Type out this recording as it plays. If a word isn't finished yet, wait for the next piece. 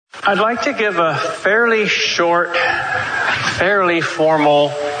I'd like to give a fairly short, fairly formal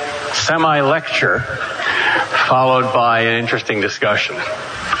semi-lecture, followed by an interesting discussion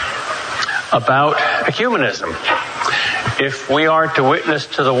about ecumenism. If we are to witness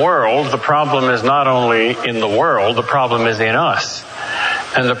to the world, the problem is not only in the world, the problem is in us.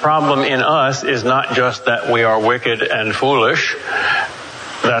 And the problem in us is not just that we are wicked and foolish.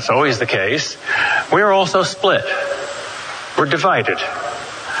 That's always the case. We are also split. We're divided.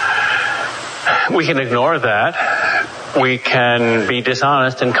 We can ignore that. We can be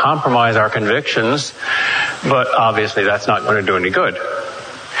dishonest and compromise our convictions, but obviously that's not going to do any good.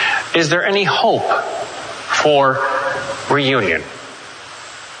 Is there any hope for reunion?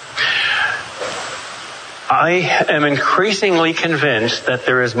 I am increasingly convinced that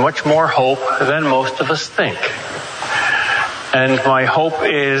there is much more hope than most of us think. And my hope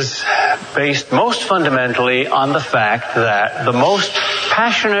is based most fundamentally on the fact that the most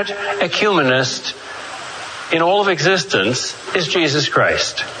passionate ecumenist in all of existence is Jesus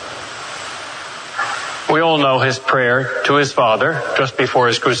Christ. We all know his prayer to his Father just before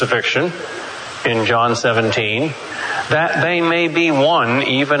his crucifixion in John 17, that they may be one,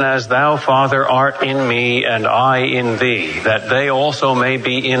 even as thou, Father, art in me and I in thee, that they also may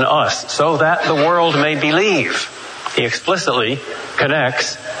be in us, so that the world may believe. He explicitly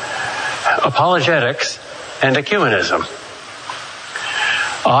connects apologetics and ecumenism.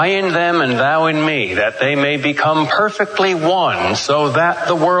 I in them and thou in me, that they may become perfectly one, so that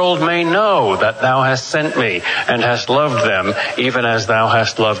the world may know that thou hast sent me and hast loved them, even as thou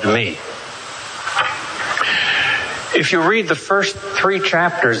hast loved me. If you read the first 3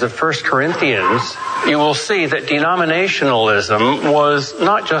 chapters of 1 Corinthians, you will see that denominationalism was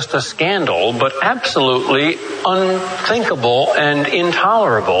not just a scandal, but absolutely unthinkable and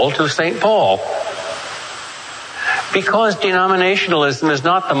intolerable to St. Paul. Because denominationalism is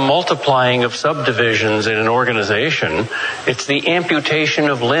not the multiplying of subdivisions in an organization, it's the amputation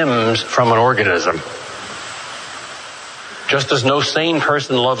of limbs from an organism. Just as no sane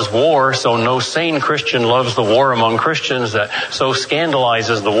person loves war, so no sane Christian loves the war among Christians that so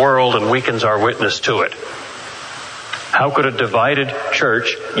scandalizes the world and weakens our witness to it. How could a divided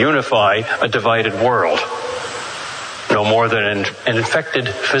church unify a divided world? No more than an infected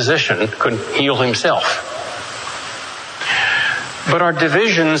physician could heal himself. But our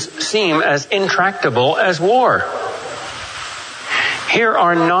divisions seem as intractable as war. Here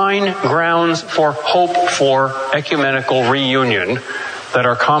are 9 grounds for hope for ecumenical reunion that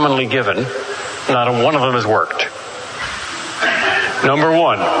are commonly given. Not one of them has worked. Number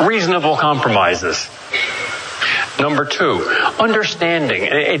 1, reasonable compromises. Number 2, understanding,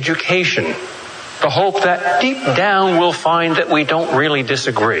 education. The hope that deep down we'll find that we don't really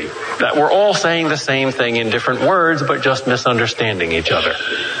disagree. That we're all saying the same thing in different words, but just misunderstanding each other.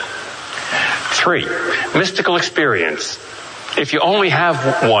 3, mystical experience. If you only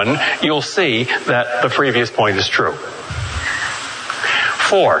have one, you'll see that the previous point is true.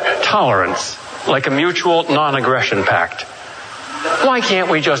 4, tolerance, like a mutual non-aggression pact. Why can't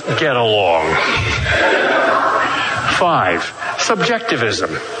we just get along? 5,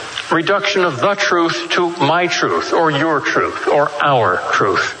 subjectivism, reduction of the truth to my truth, or your truth, or our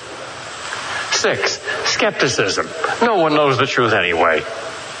truth. 6, skepticism. No one knows the truth anyway.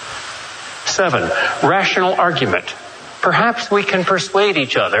 7, rational argument. Perhaps we can persuade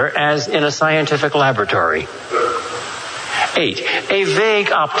each other as in a scientific laboratory. 8, a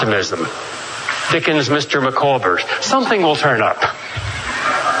vague optimism. Dickens' Mr. Micawber's. Something will turn up.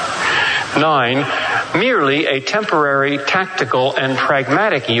 9, merely a temporary tactical and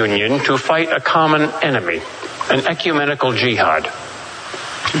pragmatic union to fight a common enemy, an ecumenical jihad.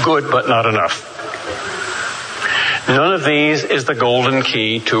 Good, but not enough. None of these is the golden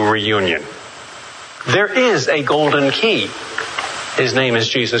key to reunion. There is a golden key. His name is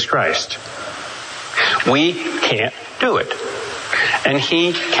Jesus Christ. We can't do it. And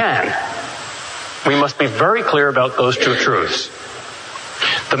he can. We must be very clear about those 2 truths.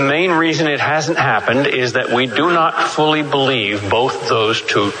 The main reason it hasn't happened is that we do not fully believe both those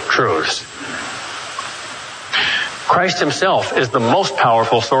 2 truths. Christ himself is the most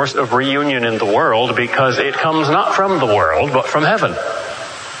powerful source of reunion in the world because it comes not from the world, but from heaven.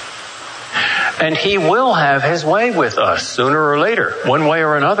 And he will have his way with us sooner or later, one way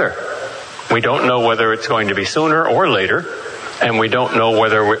or another. We don't know whether it's going to be sooner or later, and we don't know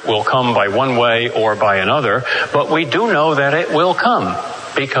whether it will come by one way or by another, but we do know that it will come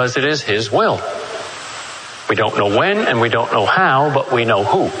because it is his will. We don't know when and we don't know how, but we know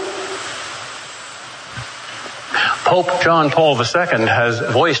who. Pope John Paul II has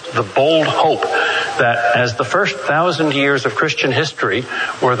voiced the bold hope that as the first 1,000 years of Christian history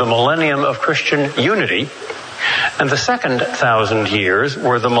were the millennium of Christian unity, and the second 1,000 years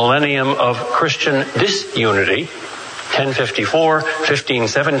were the millennium of Christian disunity, 1054,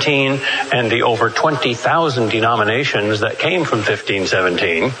 1517, and the over 20,000 denominations that came from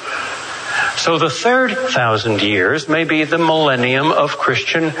 1517. So the third 1,000 years may be the millennium of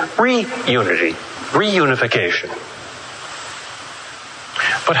Christian reunity, reunification.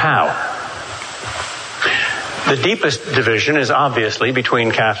 But how? The deepest division is obviously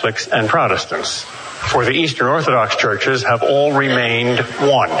between Catholics and Protestants. For the Eastern Orthodox churches have all remained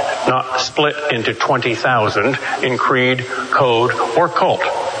one, not split into 20,000 in creed, code, or cult.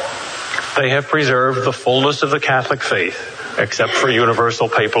 They have preserved the fullness of the Catholic faith, except for universal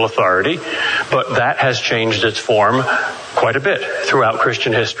papal authority, but that has changed its form quite a bit throughout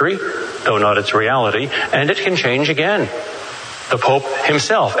Christian history, though not its reality, and it can change again. The Pope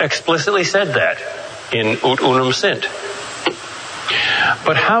himself explicitly said that in Ut Unum Sint.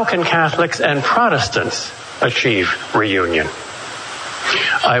 But how can Catholics and Protestants achieve reunion?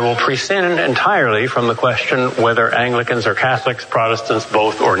 I will prescind entirely from the question whether Anglicans are Catholics, Protestants,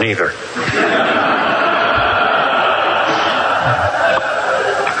 both, or neither.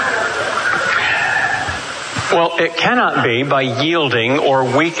 Well, it cannot be by yielding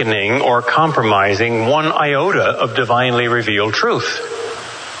or weakening or compromising one iota of divinely revealed truth.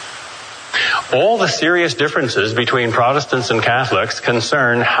 All the serious differences between Protestants and Catholics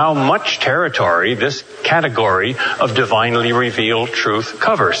concern how much territory this category of divinely revealed truth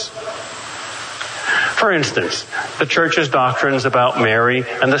covers. For instance, the Church's doctrines about Mary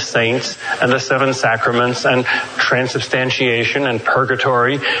and the saints and the seven sacraments and transubstantiation and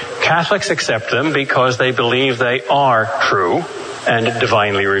purgatory, Catholics accept them because they believe they are true and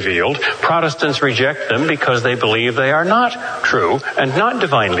divinely revealed. Protestants reject them because they believe they are not true and not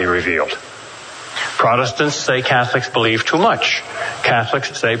divinely revealed. Protestants say Catholics believe too much.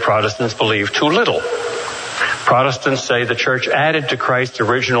 Catholics say Protestants believe too little. Protestants say the Church added to Christ's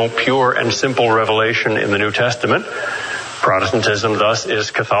original pure and simple revelation in the New Testament. Protestantism, thus,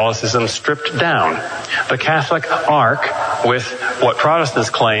 is Catholicism stripped down. The Catholic ark with what Protestants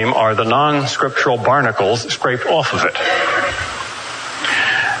claim are the non-scriptural barnacles scraped off of it.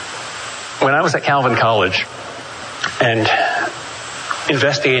 When I was at Calvin College and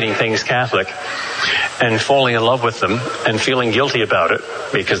investigating things Catholic and falling in love with them and feeling guilty about it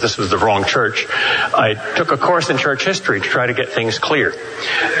because this was the wrong church, I took a course in church history to try to get things clear.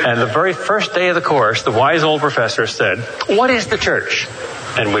 And the very first day of the course, the wise old professor said, "What is the church?"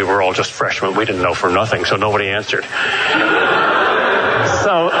 And we were all just freshmen. We didn't know for nothing, so nobody answered.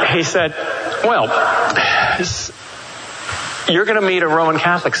 So he said, "Well, you're going to meet a Roman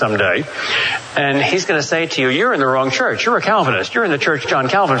Catholic someday, and he's going to say to you, you're in the wrong church. You're a Calvinist. You're in the church John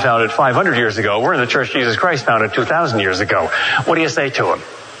Calvin founded 500 years ago. We're in the church Jesus Christ founded 2,000 years ago. What do you say to him?"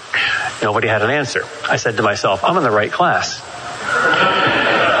 Nobody had an answer. I said to myself, I'm in the right class.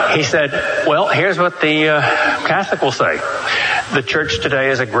 He said, "Well, here's what the Catholic will say. The church today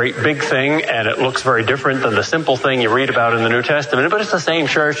is a great big thing, and it looks very different than the simple thing you read about in the New Testament, but it's the same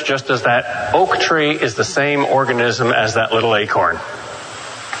church, just as that oak tree is the same organism as that little acorn."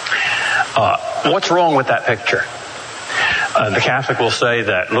 What's wrong with that picture? The Catholic will say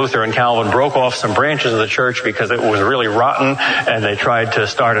that Luther and Calvin broke off some branches of the church because it was really rotten, and they tried to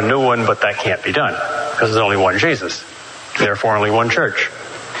start a new one, but that can't be done, because there's only one Jesus, therefore only one church.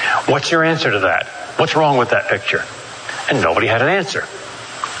 What's your answer to that? What's wrong with that picture? And nobody had an answer.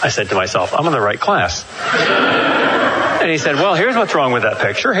 I said to myself, I'm in the right class. And he said, well, here's what's wrong with that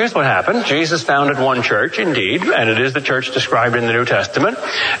picture. Here's what happened. Jesus founded one church, indeed, and it is the church described in the New Testament.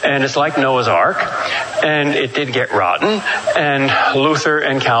 And it's like Noah's Ark, and it did get rotten. And Luther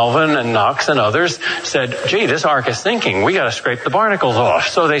and Calvin and Knox and others said, gee, this ark is sinking. We got to scrape the barnacles off.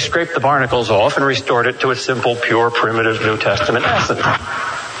 So they scraped the barnacles off and restored it to its simple, pure, primitive New Testament essence.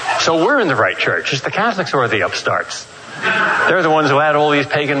 So we're in the right church. It's the Catholics who are the upstarts. They're the ones who add all these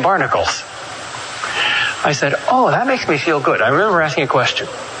pagan barnacles. I said, oh, that makes me feel good. I remember asking a question.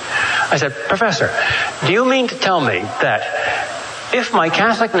 I said, Professor, do you mean to tell me that if my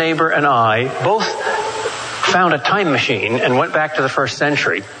Catholic neighbor and I both found a time machine and went back to the first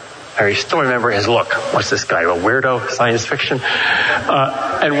century, I still remember his look. What's this guy, a weirdo, science fiction?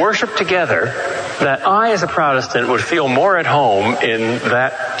 And worship together, that I as a Protestant would feel more at home in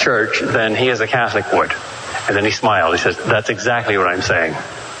that church than he as a Catholic would. And then he smiled. He says, that's exactly what I'm saying.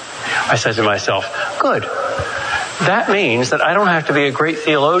 I said to myself, good. That means that I don't have to be a great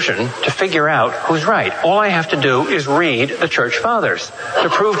theologian to figure out who's right. All I have to do is read the Church Fathers to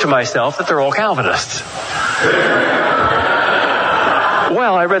prove to myself that they're all Calvinists.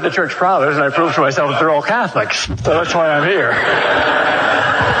 Well, I read the Church Fathers and I proved to myself that they're all Catholics. So that's why I'm here.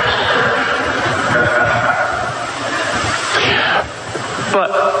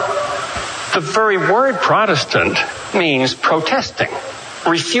 But the very word Protestant means protesting,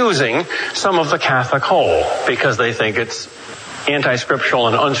 refusing some of the Catholic whole because they think it's anti-scriptural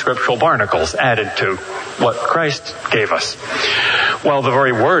and unscriptural barnacles added to what Christ gave us. Well, the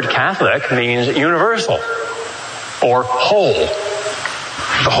very word Catholic means universal or whole,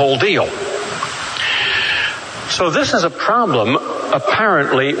 the whole deal. So this is a problem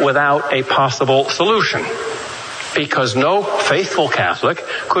apparently without a possible solution, because no faithful Catholic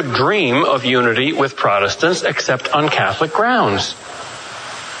could dream of unity with Protestants except on Catholic grounds.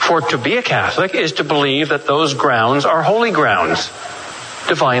 For to be a Catholic is to believe that those grounds are holy grounds,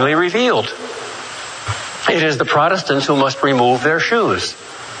 divinely revealed. It is the Protestants who must remove their shoes.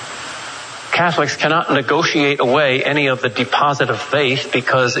 Catholics cannot negotiate away any of the deposit of faith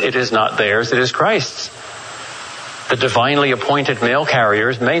because it is not theirs, it is Christ's. The divinely appointed mail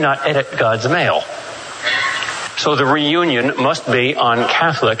carriers may not edit God's mail. So the reunion must be on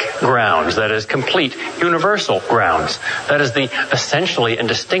Catholic grounds, that is, complete, universal grounds. That is the essentially and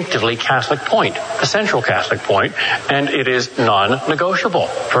distinctively Catholic point, the central Catholic point, and it is non-negotiable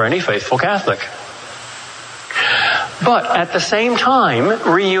for any faithful Catholic. But at the same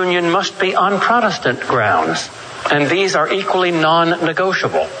time, reunion must be on Protestant grounds, and these are equally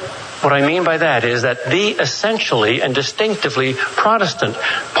non-negotiable. What I mean by that is that the essentially and distinctively Protestant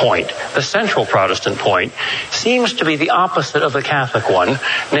point, the central Protestant point, seems to be the opposite of the Catholic one,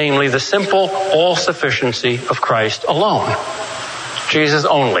 namely the simple all-sufficiency of Christ alone. Jesus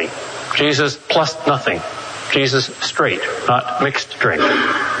only. Jesus plus nothing. Jesus straight, not mixed drink.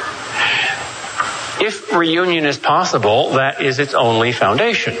 If reunion is possible, that is its only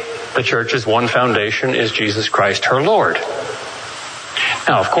foundation. The Church's one foundation is Jesus Christ, her Lord.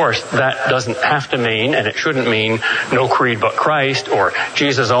 Now, of course, that doesn't have to mean, and it shouldn't mean, no creed but Christ, or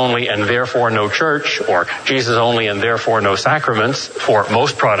Jesus only and therefore no church, or Jesus only and therefore no sacraments, for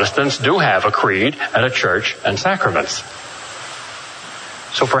most Protestants do have a creed and a church and sacraments.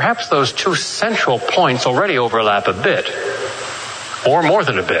 So perhaps those two central points already overlap a bit, or more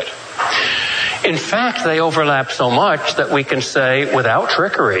than a bit. In fact, they overlap so much that we can say, without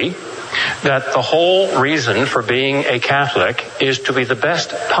trickery, that the whole reason for being a Catholic is to be the best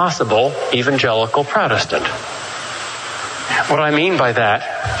possible evangelical Protestant. What I mean by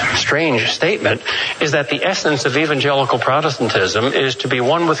that strange statement is that the essence of evangelical Protestantism is to be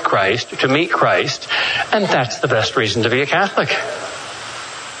one with Christ, to meet Christ, and that's the best reason to be a Catholic.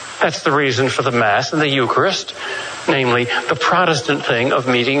 That's the reason for the Mass and the Eucharist, namely the Protestant thing of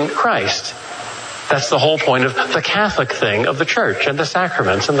meeting Christ. That's the whole point of the Catholic thing of the Church and the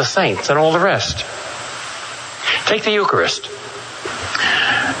sacraments and the saints and all the rest. Take the Eucharist.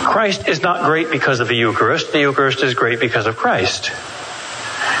 Christ is not great because of the Eucharist. The Eucharist is great because of Christ.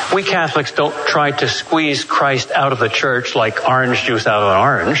 We Catholics don't try to squeeze Christ out of the Church like orange juice out of an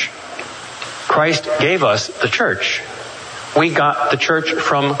orange. Christ gave us the Church. We got the Church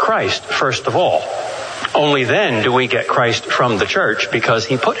from Christ, first of all. Only then do we get Christ from the Church because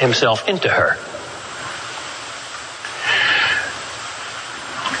he put himself into her.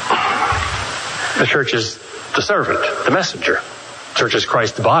 The Church is the servant, the messenger. The Church is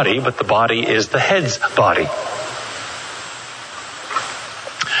Christ's body, but the body is the head's body.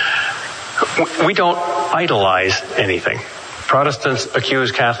 We don't idolize anything. Protestants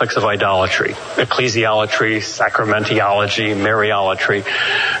accuse Catholics of idolatry, ecclesialatry, sacramentology, Mariolatry.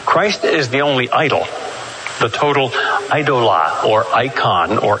 Christ is the only idol, the total idola or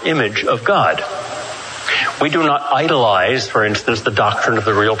icon or image of God. We do not idolize, for instance, the doctrine of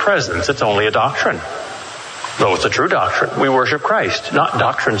the real presence. It's only a doctrine, though it's a true doctrine. We worship Christ, not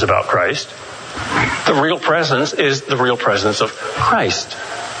doctrines about Christ. The real presence is the real presence of Christ.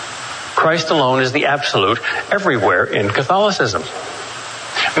 Christ alone is the absolute everywhere in Catholicism.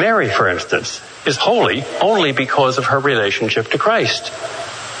 Mary, for instance, is holy only because of her relationship to Christ.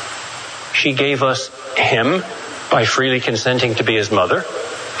 She gave us him by freely consenting to be his mother,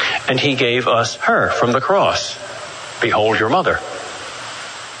 and he gave us her from the cross. Behold your mother.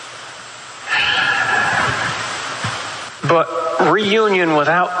 But reunion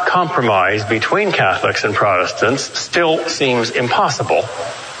without compromise between Catholics and Protestants still seems impossible.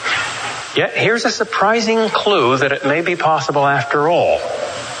 Yet here's a surprising clue that it may be possible after all.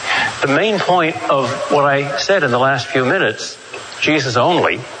 The main point of what I said in the last few minutes, Jesus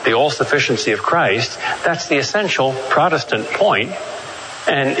only, the all-sufficiency of Christ, that's the essential Protestant point,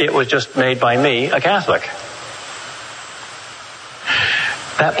 and it was just made by me, a Catholic.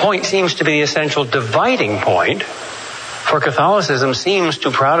 That point seems to be the essential dividing point For Catholicism seems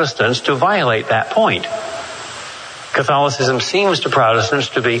to Protestants to violate that point. Catholicism seems to Protestants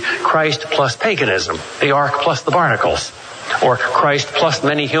to be Christ plus paganism, the ark plus the barnacles, or Christ plus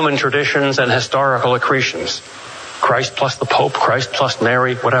many human traditions and historical accretions, Christ plus the Pope, Christ plus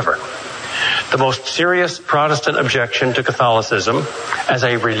Mary, whatever. The most serious Protestant objection to Catholicism as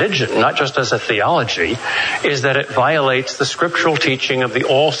a religion, not just as a theology, is that it violates the scriptural teaching of the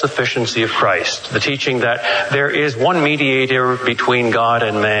all-sufficiency of Christ, the teaching that there is one mediator between God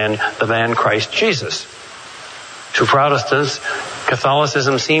and man, the man Christ Jesus. To Protestants,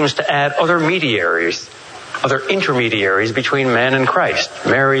 Catholicism seems to add other intermediaries between man and Christ,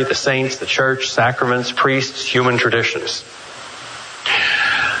 Mary, the saints, the church, sacraments, priests, human traditions.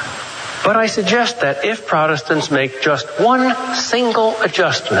 But I suggest that if Protestants make just one single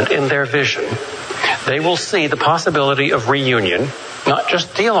adjustment in their vision, they will see the possibility of reunion, not just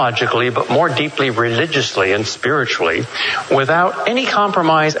theologically, but more deeply religiously and spiritually, without any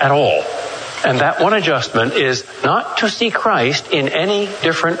compromise at all. And that one adjustment is not to see Christ in any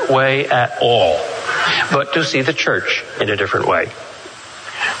different way at all, but to see the church in a different way.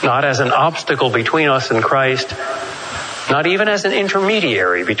 Not as an obstacle between us and Christ, not even as an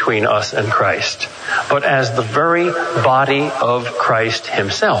intermediary between us and Christ, but as the very body of Christ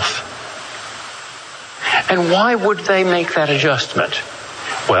himself. And why would they make that adjustment?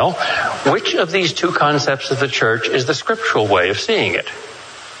 Well, which of these two concepts of the church is the scriptural way of seeing it?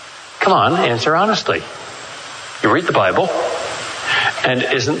 Come on, answer honestly. You read the Bible, and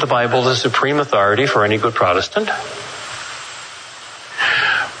isn't the Bible the supreme authority for any good Protestant?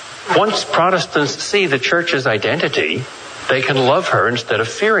 Once Protestants see the church's identity, they can love her instead of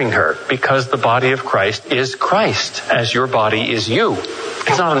fearing her, because the body of Christ is Christ, as your body is you.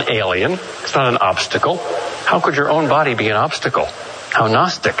 It's not an alien. It's not an obstacle. How could your own body be an obstacle? How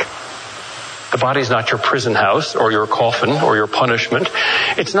Gnostic. The body's not your prison house or your coffin or your punishment.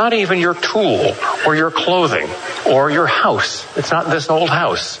 It's not even your tool or your clothing or your house. It's not this old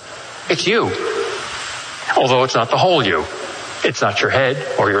house. It's you. Although it's not the whole you. It's not your head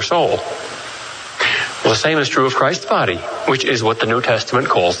or your soul. Well, the same is true of Christ's body, which is what the New Testament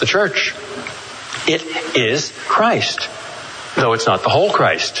calls the church. It is Christ, though it's not the whole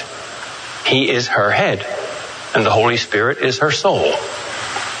Christ. He is her head, and the Holy Spirit is her soul.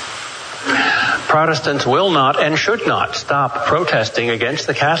 Protestants will not and should not stop protesting against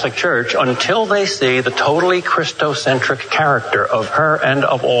the Catholic Church until they see the totally Christocentric character of her and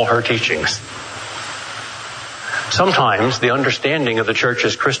of all her teachings. Sometimes the understanding of the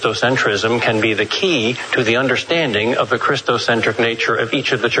Church's Christocentrism can be the key to the understanding of the Christocentric nature of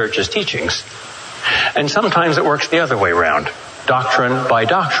each of the Church's teachings. And sometimes it works the other way around, doctrine by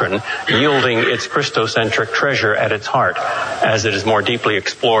doctrine, yielding its Christocentric treasure at its heart, as it is more deeply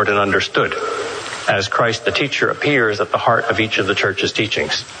explored and understood, as Christ the teacher appears at the heart of each of the Church's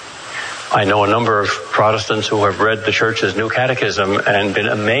teachings. I know a number of Protestants who have read the Church's New Catechism and been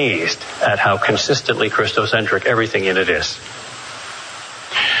amazed at how consistently Christocentric everything in it is.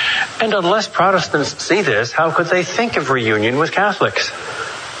 And unless Protestants see this, how could they think of reunion with Catholics?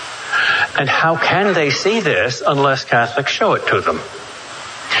 And how can they see this unless Catholics show it to them?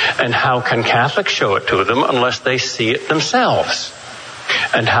 And how can Catholics show it to them unless they see it themselves?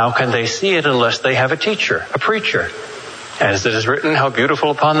 And how can they see it unless they have a teacher, a preacher? As it is written, how beautiful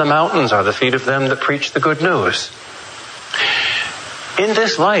upon the mountains are the feet of them that preach the good news. In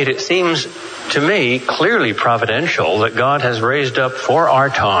this light, it seems to me clearly providential that God has raised up for our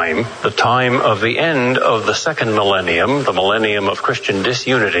time, the time of the end of the second millennium, the millennium of Christian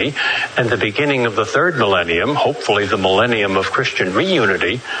disunity, and the beginning of the third millennium, hopefully the millennium of Christian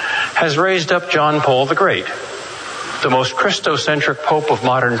reunity, has raised up John Paul the Great, the most Christocentric Pope of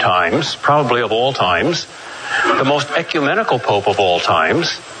modern times, probably of all times, the most ecumenical Pope of all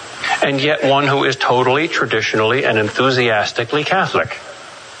times, and yet one who is totally, traditionally, and enthusiastically Catholic.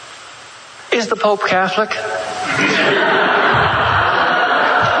 Is the Pope Catholic?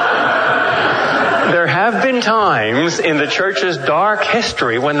 There have been times in the Church's dark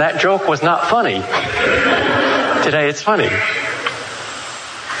history when that joke was not funny. Today it's funny.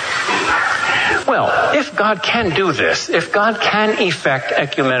 Well, if God can do this, if God can effect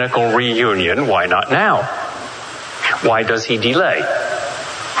ecumenical reunion, why not now? Why does he delay?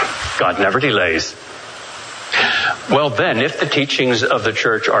 God never delays. Well then, if the teachings of the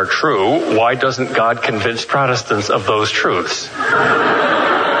Church are true, why doesn't God convince Protestants of those truths?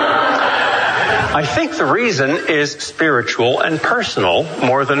 I think the reason is spiritual and personal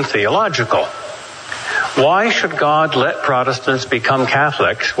more than theological. Why should God let Protestants become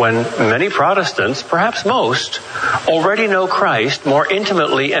Catholics when many Protestants, perhaps most, already know Christ more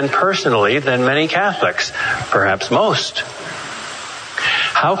intimately and personally than many Catholics, perhaps most?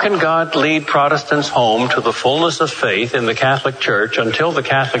 How can God lead Protestants home to the fullness of faith in the Catholic Church until the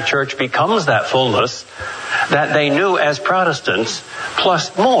Catholic Church becomes that fullness that they knew as Protestants,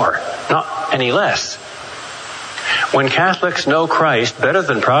 plus more, not any less? When Catholics know Christ better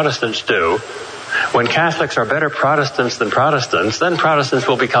than Protestants do, when Catholics are better Protestants than Protestants, then Protestants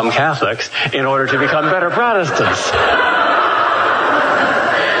will become Catholics in order to become better Protestants.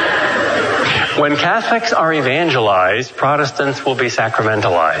 When Catholics are evangelized, Protestants will be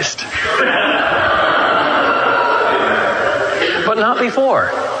sacramentalized. But not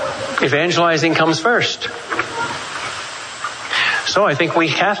before. Evangelizing comes first. So I think we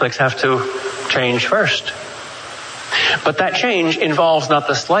Catholics have to change first. But that change involves not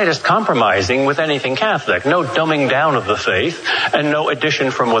the slightest compromising with anything Catholic. No dumbing down of the faith, and no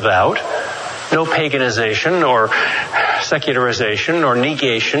addition from without. No paganization or secularization or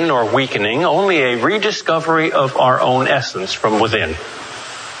negation or weakening. Only a rediscovery of our own essence from within.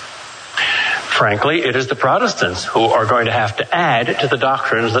 Frankly, it is the Protestants who are going to have to add to the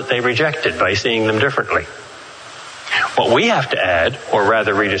doctrines that they rejected by seeing them differently. What we have to add, or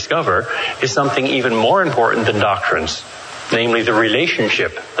rather rediscover, is something even more important than doctrines, namely the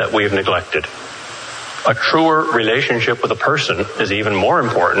relationship that we have neglected. A truer relationship with a person is even more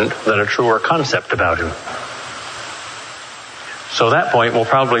important than a truer concept about him. So that point will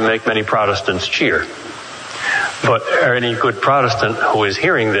probably make many Protestants cheer. But any good Protestant who is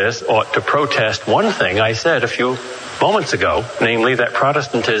hearing this ought to protest one thing I said a few moments ago, namely that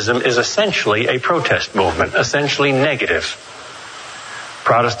Protestantism is essentially a protest movement, essentially negative.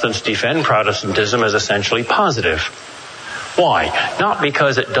 Protestants defend Protestantism as essentially positive. Why? Not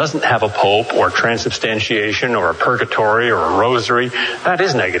because it doesn't have a pope or transubstantiation or a purgatory or a rosary. That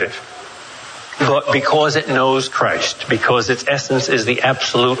is negative. But because it knows Christ, because its essence is the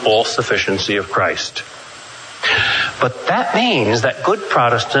absolute all-sufficiency of Christ. But that means that good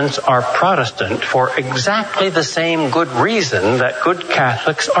Protestants are Protestant for exactly the same good reason that good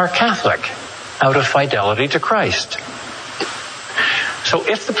Catholics are Catholic, out of fidelity to Christ. So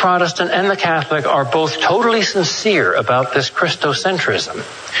if the Protestant and the Catholic are both totally sincere about this Christocentrism,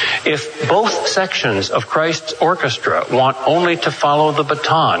 if both sections of Christ's orchestra want only to follow the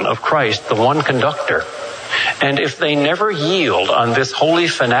baton of Christ, the one conductor, and if they never yield on this holy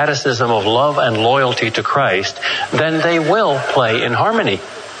fanaticism of love and loyalty to Christ, then they will play in harmony.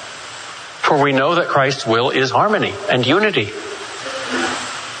 For we know that Christ's will is harmony and unity.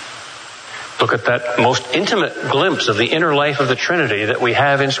 Look at that most intimate glimpse of the inner life of the Trinity that we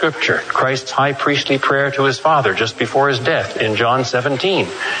have in Scripture. Christ's high priestly prayer to his Father just before his death in John 17.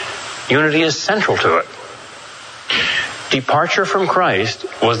 Unity is central to it. Departure from Christ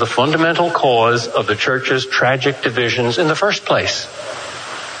was the fundamental cause of the Church's tragic divisions in the first place.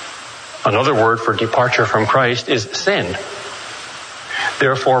 Another word for departure from Christ is sin.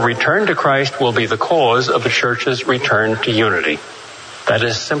 Therefore, return to Christ will be the cause of the Church's return to unity. That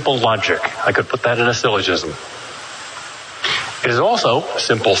is simple logic. I could put that in a syllogism. It is also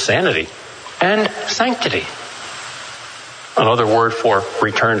simple sanity and sanctity. Another word for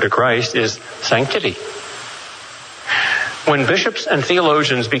return to Christ is sanctity. When bishops and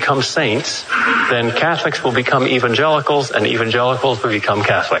theologians become saints, then Catholics will become evangelicals and evangelicals will become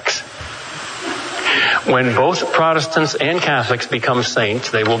Catholics. When both Protestants and Catholics become saints,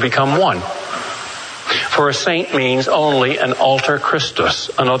 they will become one. For a saint means only an alter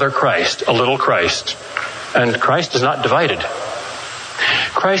Christus, another Christ, a little Christ. And Christ is not divided.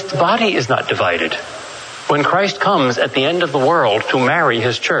 Christ's body is not divided. When Christ comes at the end of the world to marry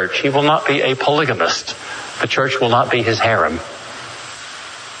his church, he will not be a polygamist. The church will not be his harem.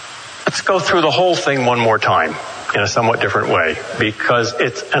 Let's go through the whole thing one more time in a somewhat different way, because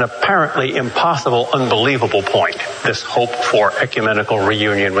it's an apparently impossible, unbelievable point, this hope for ecumenical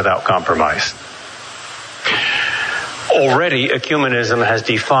reunion without compromise. Already, ecumenism has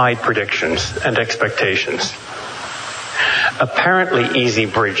defied predictions and expectations. Apparently easy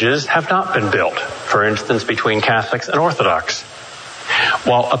bridges have not been built, for instance, between Catholics and Orthodox,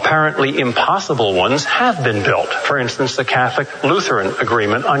 while apparently impossible ones have been built, for instance, the Catholic-Lutheran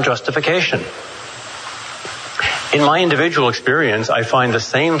agreement on justification. In my individual experience, I find the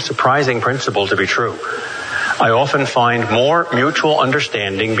same surprising principle to be true. I often find more mutual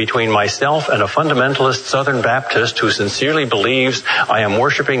understanding between myself and a fundamentalist Southern Baptist who sincerely believes I am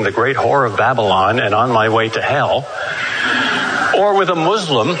worshiping the great whore of Babylon and on my way to hell, or with a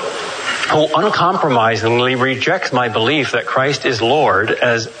Muslim who uncompromisingly rejects my belief that Christ is Lord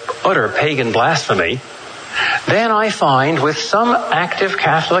as utter pagan blasphemy, then I find with some active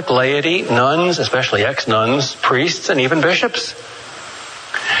Catholic laity, nuns, especially ex-nuns, priests, and even bishops.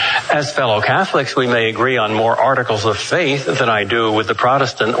 As fellow Catholics, we may agree on more articles of faith than I do with the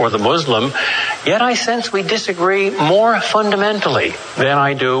Protestant or the Muslim, yet I sense we disagree more fundamentally than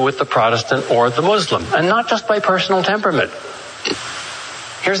I do with the Protestant or the Muslim, and not just by personal temperament.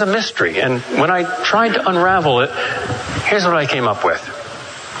 Here's a mystery, and when I tried to unravel it, here's what I came up with.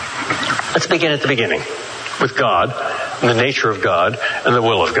 Let's begin at the beginning, with God, and the nature of God, and the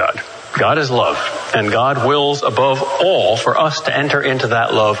will of God. God is love, and God wills above all for us to enter into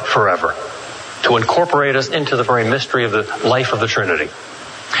that love forever, to incorporate us into the very mystery of the life of the Trinity.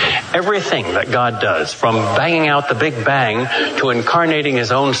 Everything that God does, from banging out the Big Bang to incarnating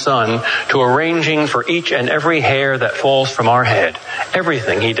his own Son, to arranging for each and every hair that falls from our head,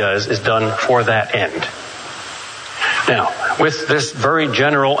 everything he does is done for that end. Now, with this very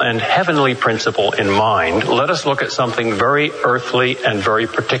general and heavenly principle in mind, let us look at something very earthly and very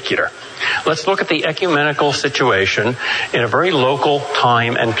particular. Let's look at the ecumenical situation in a very local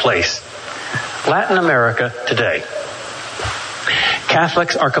time and place. Latin America today.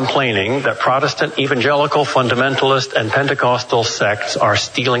 Catholics are complaining that Protestant, evangelical, fundamentalist, and Pentecostal sects are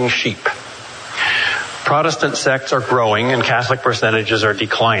stealing sheep. Protestant sects are growing and Catholic percentages are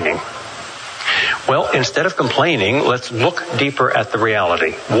declining. Well, instead of complaining, let's look deeper at the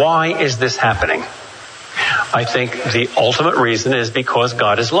reality. Why is this happening? I think the ultimate reason is because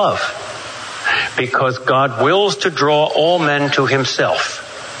God is love. Because God wills to draw all men to himself.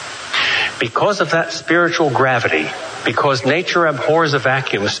 Because of that spiritual gravity, because nature abhors a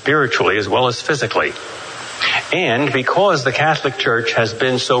vacuum spiritually as well as physically, and because the Catholic Church has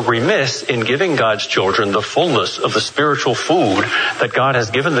been so remiss in giving God's children the fullness of the spiritual food that God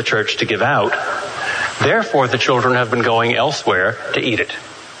has given the Church to give out, therefore the children have been going elsewhere to eat it.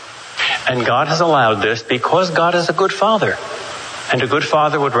 And God has allowed this because God is a good father. And a good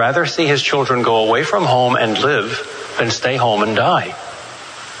father would rather see his children go away from home and live than stay home and die.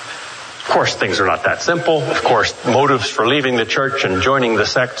 Of course, things are not that simple. Of course, motives for leaving the church and joining the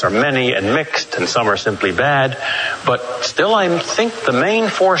sects are many and mixed, and some are simply bad. But still, I think the main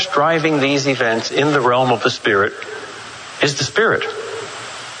force driving these events in the realm of the Spirit is the Spirit.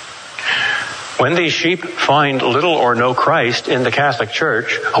 When these sheep find little or no Christ in the Catholic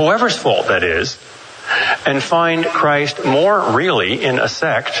Church, whoever's fault that is, and find Christ more really in a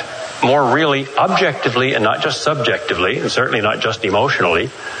sect, more really objectively and not just subjectively, and certainly not just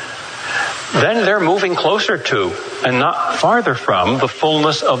emotionally, then they're moving closer to and not farther from the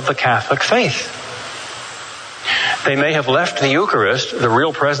fullness of the Catholic faith. They may have left the Eucharist, the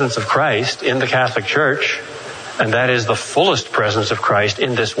real presence of Christ in the Catholic Church, and that is the fullest presence of Christ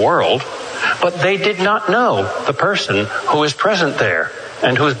in this world, but they did not know the person who is present there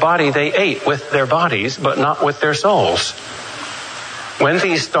and whose body they ate with their bodies but not with their souls. When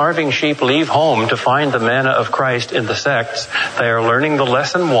these starving sheep leave home to find the manna of Christ in the sects, they are learning the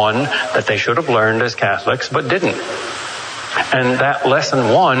lesson 1 that they should have learned as Catholics but didn't. And that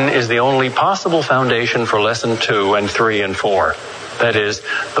lesson 1 is the only possible foundation for lesson 2 and 3 and 4. That is,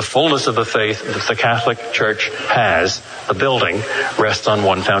 the fullness of the faith that the Catholic Church has, the building, rests on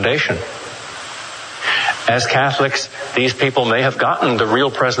one foundation. As Catholics, these people may have gotten the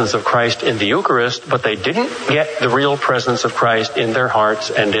real presence of Christ in the Eucharist, but they didn't get the real presence of Christ in their hearts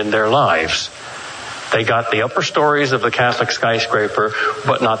and in their lives. They got the upper stories of the Catholic skyscraper,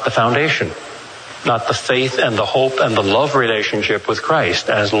 but not the foundation, not the faith and the hope and the love relationship with Christ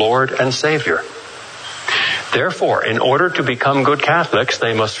as Lord and Savior. Therefore, in order to become good Catholics,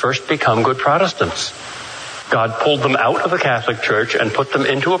 they must first become good Protestants. God pulled them out of the Catholic Church and put them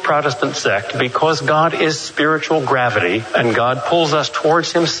into a Protestant sect because God is spiritual gravity and God pulls us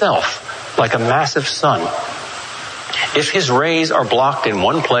towards himself like a massive sun. If his rays are blocked in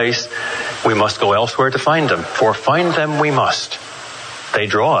one place, we must go elsewhere to find them, for find them we must. They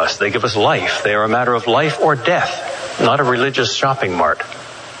draw us, they give us life. They are a matter of life or death, not a religious shopping mart.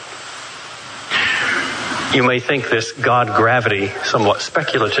 You may think this God gravity somewhat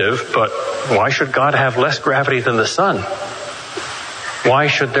speculative, but why should God have less gravity than the sun? Why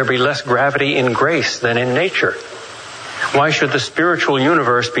should there be less gravity in grace than in nature? Why should the spiritual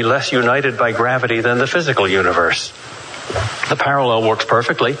universe be less united by gravity than the physical universe? The parallel works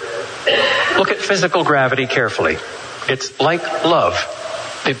perfectly. Look at physical gravity carefully. It's like love.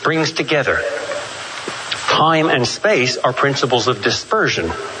 It brings together. Time and space are principles of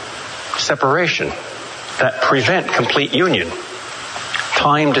dispersion, separation, that prevent complete union.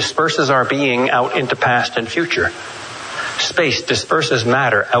 Time disperses our being out into past and future. Space disperses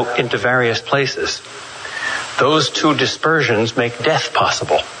matter out into various places. Those two dispersions make death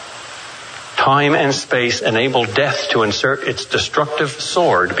possible. Time and space enable death to insert its destructive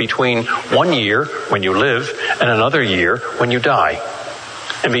sword between 1 year, when you live, and another year, when you die.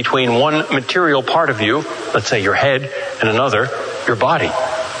 And between one material part of you, let's say your head, and another, your body.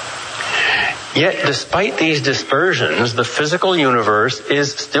 Yet, despite these dispersions, the physical universe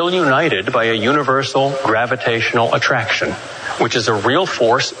is still united by a universal gravitational attraction, which is a real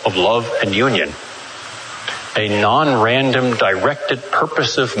force of love and union. A non-random, directed,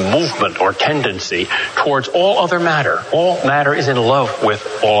 purposive movement or tendency towards all other matter. All matter is in love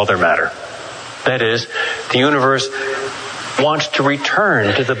with all other matter. That is, the universe wants to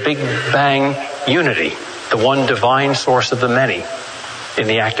return to the Big Bang unity, the one divine source of the many, in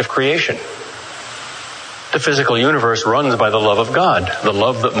the act of creation. The physical universe runs by the love of God, the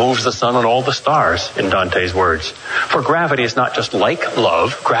love that moves the sun and all the stars, in Dante's words. For gravity is not just like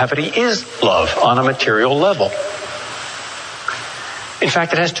love, gravity is love on a material level. In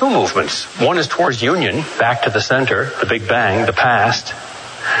fact, it has two movements. One is towards union, back to the center, the Big Bang, the past,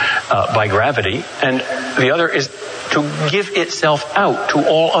 by gravity, and the other is to give itself out to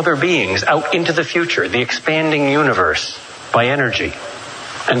all other beings, out into the future, the expanding universe, by energy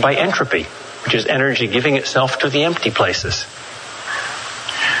and by entropy, which is energy giving itself to the empty places.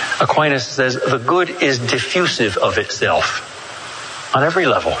 Aquinas says the good is diffusive of itself on every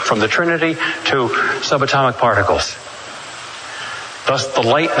level, from the Trinity to subatomic particles. Thus, the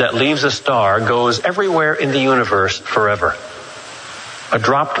light that leaves a star goes everywhere in the universe forever. A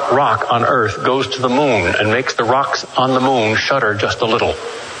dropped rock on Earth goes to the moon and makes the rocks on the moon shudder just a little.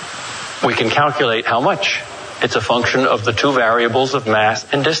 We can calculate how much. It's a function of the two variables of mass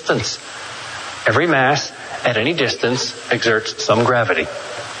and distance. Every mass at any distance exerts some gravity.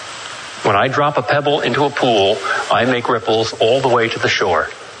 When I drop a pebble into a pool, I make ripples all the way to the shore.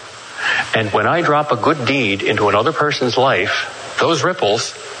 And when I drop a good deed into another person's life, those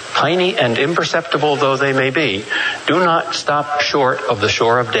ripples, tiny and imperceptible though they may be, do not stop short of the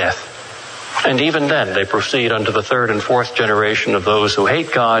shore of death. And even then, they proceed unto the third and fourth generation of those who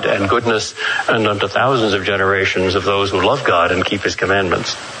hate God and goodness, and unto thousands of generations of those who love God and keep His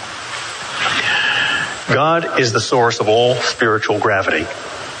commandments. God is the source of all spiritual gravity.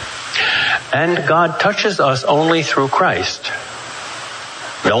 And God touches us only through Christ.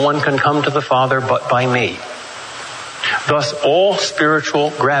 No one can come to the Father but by me. Thus, all spiritual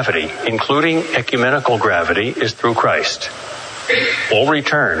gravity, including ecumenical gravity, is through Christ. All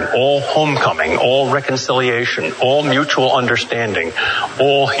return, all homecoming, all reconciliation, all mutual understanding,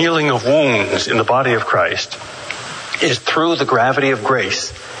 all healing of wounds in the body of Christ is through the gravity of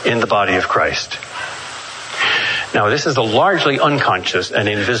grace in the body of Christ. Now, this is a largely unconscious and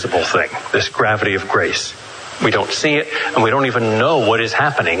invisible thing, this gravity of grace. We don't see it, and we don't even know what is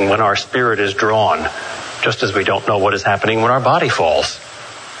happening when our spirit is drawn, just as we don't know what is happening when our body falls.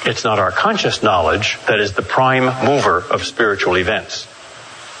 It's not our conscious knowledge that is the prime mover of spiritual events.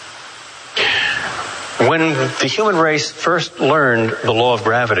 When the human race first learned the law of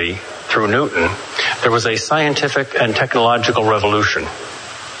gravity through Newton, there was a scientific and technological revolution.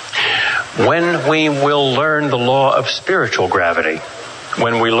 When we will learn the law of spiritual gravity,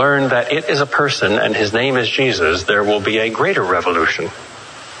 when we learn that it is a person and his name is Jesus, there will be a greater revolution.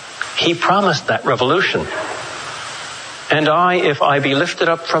 He promised that revolution. And I, if I be lifted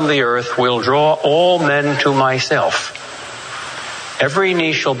up from the earth, will draw all men to myself. Every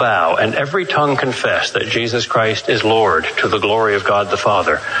knee shall bow and every tongue confess that Jesus Christ is Lord, to the glory of God the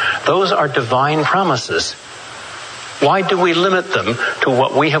Father. Those are divine promises. Why do we limit them to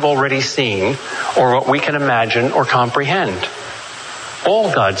what we have already seen or what we can imagine or comprehend?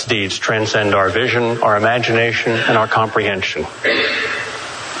 All God's deeds transcend our vision, our imagination, and our comprehension.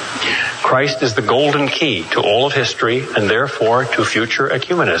 Christ is the golden key to all of history and therefore to future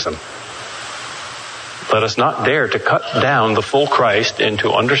ecumenism. Let us not dare to cut down the full Christ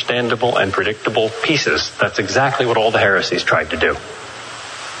into understandable and predictable pieces. That's exactly what all the heresies tried to do.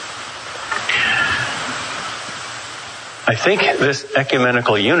 I think this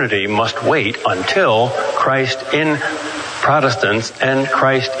ecumenical unity must wait until Christ in Protestants and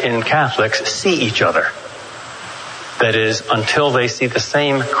Christ in Catholics see each other. That is, until they see the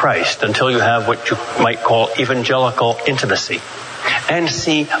same Christ, until you have what you might call evangelical intimacy, and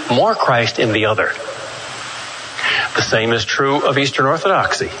see more Christ in the other. The same is true of Eastern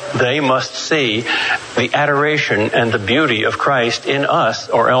Orthodoxy. They must see the adoration and the beauty of Christ in us,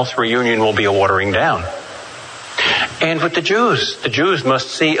 or else reunion will be a watering down. And with the Jews must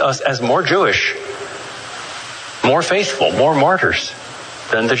see us as more Jewish, more faithful, more martyrs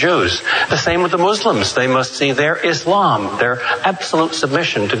than the Jews. The same with the Muslims. They must see their Islam, their absolute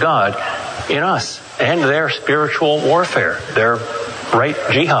submission to God in us, and their spiritual warfare, their right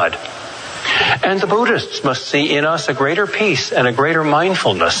jihad. And the Buddhists must see in us a greater peace and a greater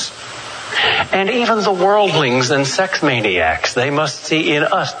mindfulness. And even the worldlings and sex maniacs, they must see in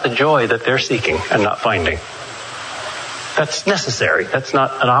us the joy that they're seeking and not finding. That's necessary. That's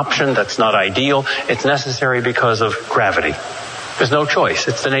not an option. That's not ideal. It's necessary because of gravity. There's no choice.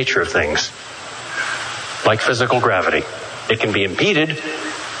 It's the nature of things. Like physical gravity. It can be impeded,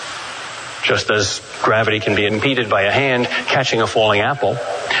 just as gravity can be impeded by a hand catching a falling apple,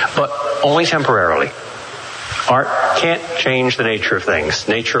 but only temporarily. Art can't change the nature of things.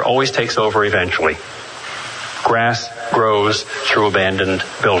 Nature always takes over eventually. Grass grows through abandoned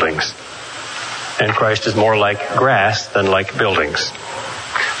buildings. And Christ is more like grass than like buildings.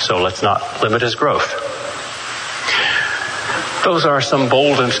 So let's not limit his growth. Those are some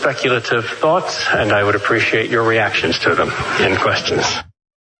bold and speculative thoughts, and I would appreciate your reactions to them in questions.